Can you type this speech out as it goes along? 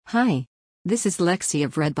Hi. This is Lexi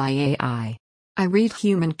of Read by AI. I read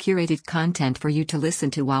human-curated content for you to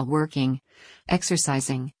listen to while working,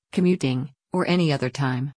 exercising, commuting, or any other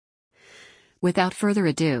time. Without further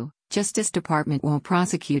ado, Justice Department won't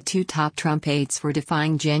prosecute two top Trump aides for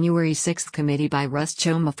defying January 6 committee by Russ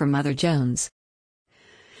Choma from Mother Jones.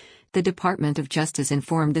 The Department of Justice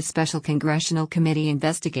informed the Special Congressional Committee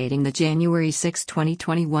investigating the January 6,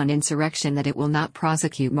 2021 insurrection that it will not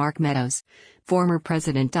prosecute Mark Meadows, former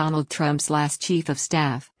President Donald Trump's last chief of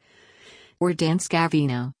staff, or Dan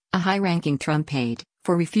Scavino, a high-ranking Trump aide,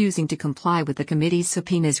 for refusing to comply with the committee's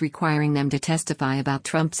subpoenas requiring them to testify about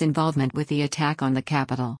Trump's involvement with the attack on the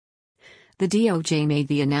Capitol. The DOJ made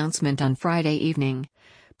the announcement on Friday evening,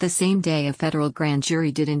 the same day a federal grand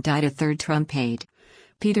jury did indict a third Trump aide,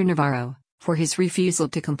 Peter Navarro, for his refusal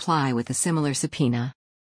to comply with a similar subpoena.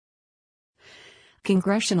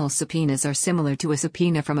 Congressional subpoenas are similar to a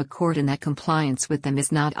subpoena from a court in that compliance with them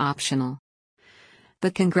is not optional.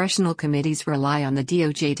 But congressional committees rely on the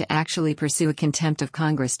DOJ to actually pursue a contempt of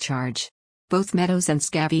Congress charge. Both Meadows and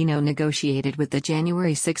Scavino negotiated with the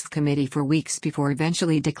January 6 committee for weeks before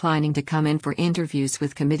eventually declining to come in for interviews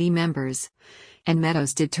with committee members, and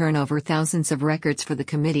Meadows did turn over thousands of records for the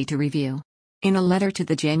committee to review. In a letter to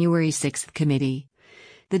the January 6 committee,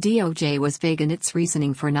 the DOJ was vague in its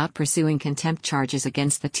reasoning for not pursuing contempt charges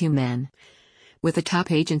against the two men, with a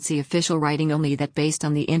top agency official writing only that based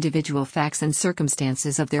on the individual facts and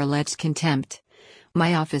circumstances of their alleged contempt,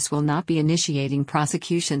 my office will not be initiating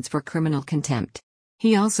prosecutions for criminal contempt.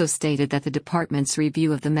 He also stated that the department's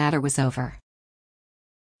review of the matter was over.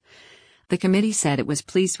 The committee said it was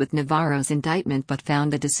pleased with Navarro's indictment but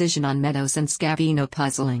found the decision on Meadows and Scavino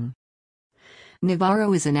puzzling.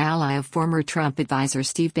 Navarro is an ally of former Trump advisor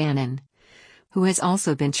Steve Bannon, who has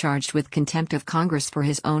also been charged with contempt of Congress for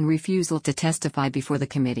his own refusal to testify before the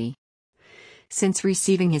committee. Since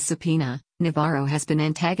receiving his subpoena, Navarro has been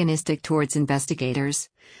antagonistic towards investigators,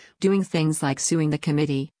 doing things like suing the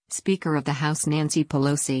committee, Speaker of the House Nancy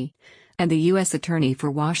Pelosi, and the U.S. Attorney for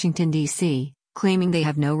Washington, D.C., claiming they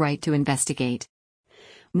have no right to investigate.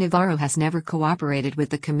 Navarro has never cooperated with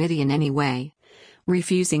the committee in any way,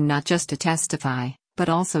 refusing not just to testify, but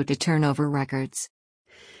also to turn over records.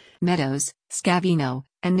 Meadows, Scavino,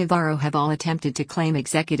 and Navarro have all attempted to claim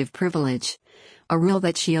executive privilege, a rule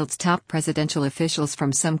that shields top presidential officials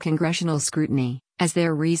from some congressional scrutiny, as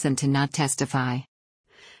their reason to not testify.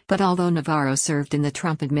 But although Navarro served in the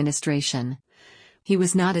Trump administration, he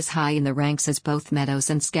was not as high in the ranks as both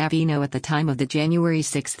Meadows and Scavino at the time of the January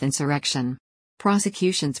 6 insurrection.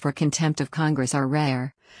 Prosecutions for contempt of Congress are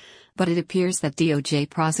rare, but it appears that DOJ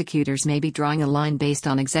prosecutors may be drawing a line based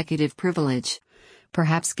on executive privilege,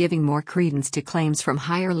 perhaps giving more credence to claims from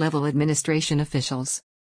higher-level administration officials.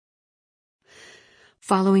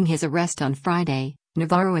 Following his arrest on Friday,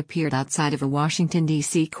 Navarro appeared outside of a Washington,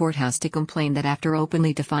 D.C. courthouse to complain that after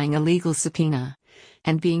openly defying a legal subpoena,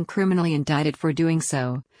 and being criminally indicted for doing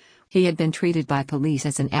so, he had been treated by police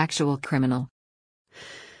as an actual criminal.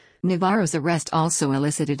 Navarro's arrest also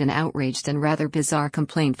elicited an outraged and rather bizarre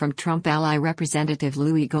complaint from Trump ally Representative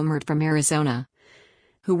Louis Gohmert from Arizona,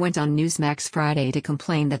 who went on Newsmax Friday to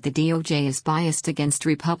complain that the DOJ is biased against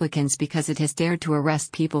Republicans because it has dared to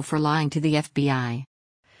arrest people for lying to the FBI.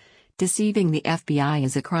 Deceiving the FBI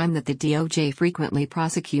is a crime that the DOJ frequently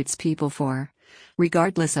prosecutes people for,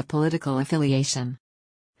 regardless of political affiliation.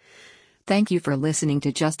 Thank you for listening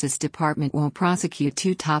to Justice Department won't prosecute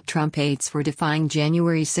two top Trump aides for defying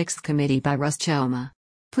January 6 committee by Russ Choma.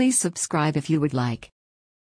 Please subscribe if you would like.